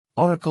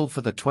Oracle for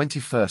the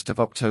 21st of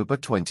October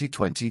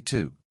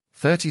 2022,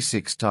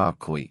 36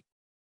 Tarqui.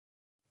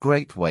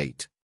 Great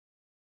weight.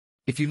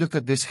 If you look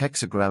at this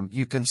hexagram,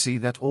 you can see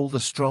that all the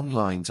strong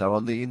lines are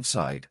on the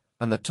inside,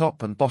 and the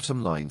top and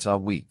bottom lines are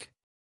weak.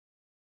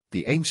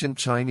 The ancient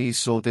Chinese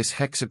saw this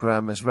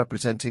hexagram as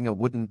representing a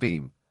wooden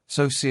beam,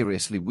 so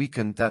seriously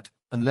weakened that,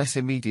 unless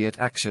immediate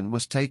action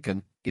was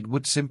taken, it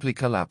would simply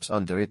collapse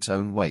under its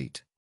own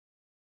weight.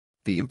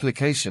 The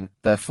implication,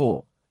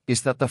 therefore,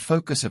 is that the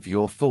focus of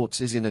your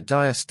thoughts is in a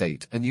dire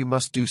state and you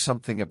must do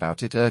something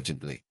about it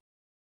urgently.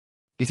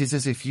 It is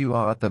as if you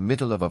are at the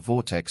middle of a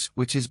vortex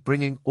which is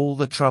bringing all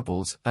the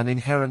troubles and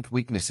inherent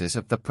weaknesses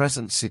of the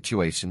present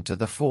situation to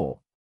the fore.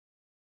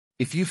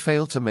 If you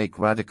fail to make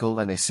radical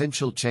and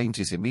essential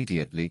changes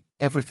immediately,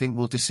 everything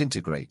will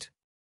disintegrate.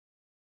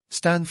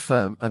 Stand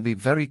firm and be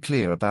very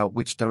clear about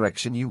which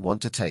direction you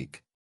want to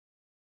take.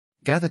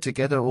 Gather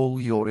together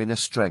all your inner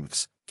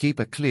strengths, keep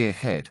a clear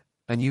head,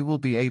 and you will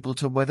be able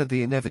to weather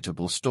the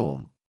inevitable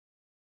storm.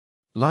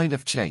 Line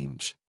of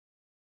change.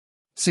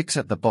 6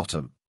 at the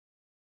bottom.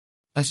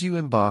 As you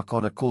embark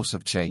on a course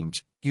of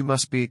change, you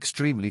must be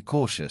extremely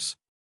cautious.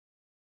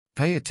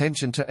 Pay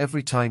attention to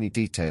every tiny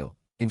detail,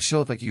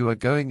 ensure that you are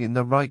going in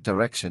the right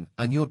direction,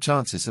 and your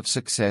chances of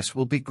success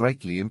will be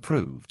greatly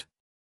improved.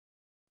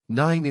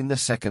 9 in the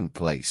second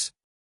place.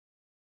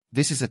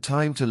 This is a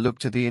time to look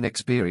to the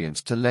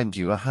inexperienced to lend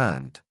you a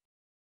hand.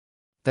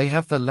 They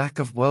have the lack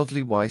of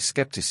worldly wise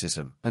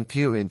skepticism and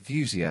pure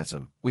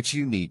enthusiasm, which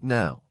you need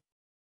now.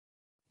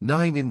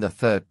 9 in the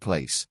third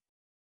place.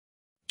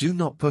 Do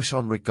not push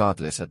on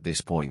regardless at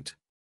this point.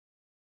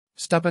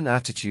 Stubborn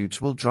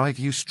attitudes will drive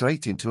you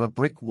straight into a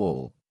brick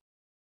wall.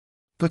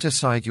 Put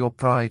aside your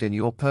pride and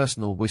your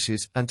personal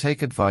wishes and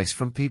take advice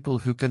from people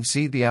who can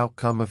see the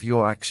outcome of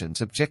your actions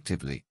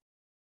objectively.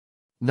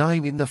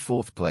 9 in the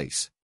fourth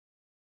place.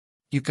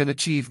 You can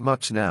achieve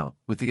much now,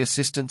 with the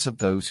assistance of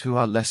those who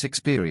are less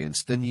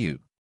experienced than you.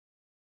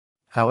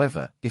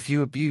 However, if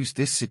you abuse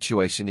this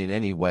situation in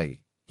any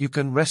way, you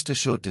can rest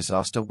assured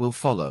disaster will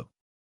follow.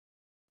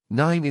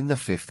 9 in the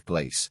fifth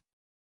place.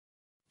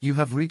 You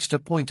have reached a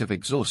point of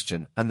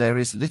exhaustion and there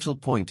is little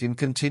point in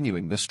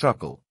continuing the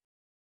struggle.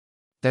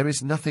 There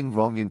is nothing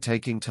wrong in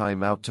taking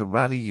time out to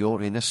rally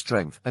your inner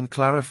strength and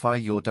clarify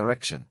your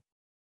direction.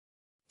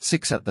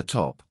 6 at the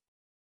top.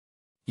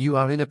 You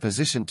are in a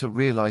position to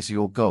realize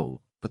your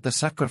goal, but the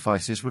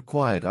sacrifices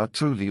required are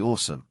truly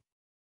awesome.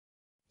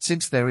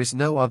 Since there is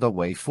no other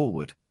way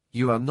forward,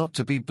 you are not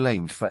to be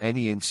blamed for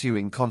any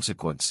ensuing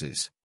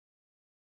consequences.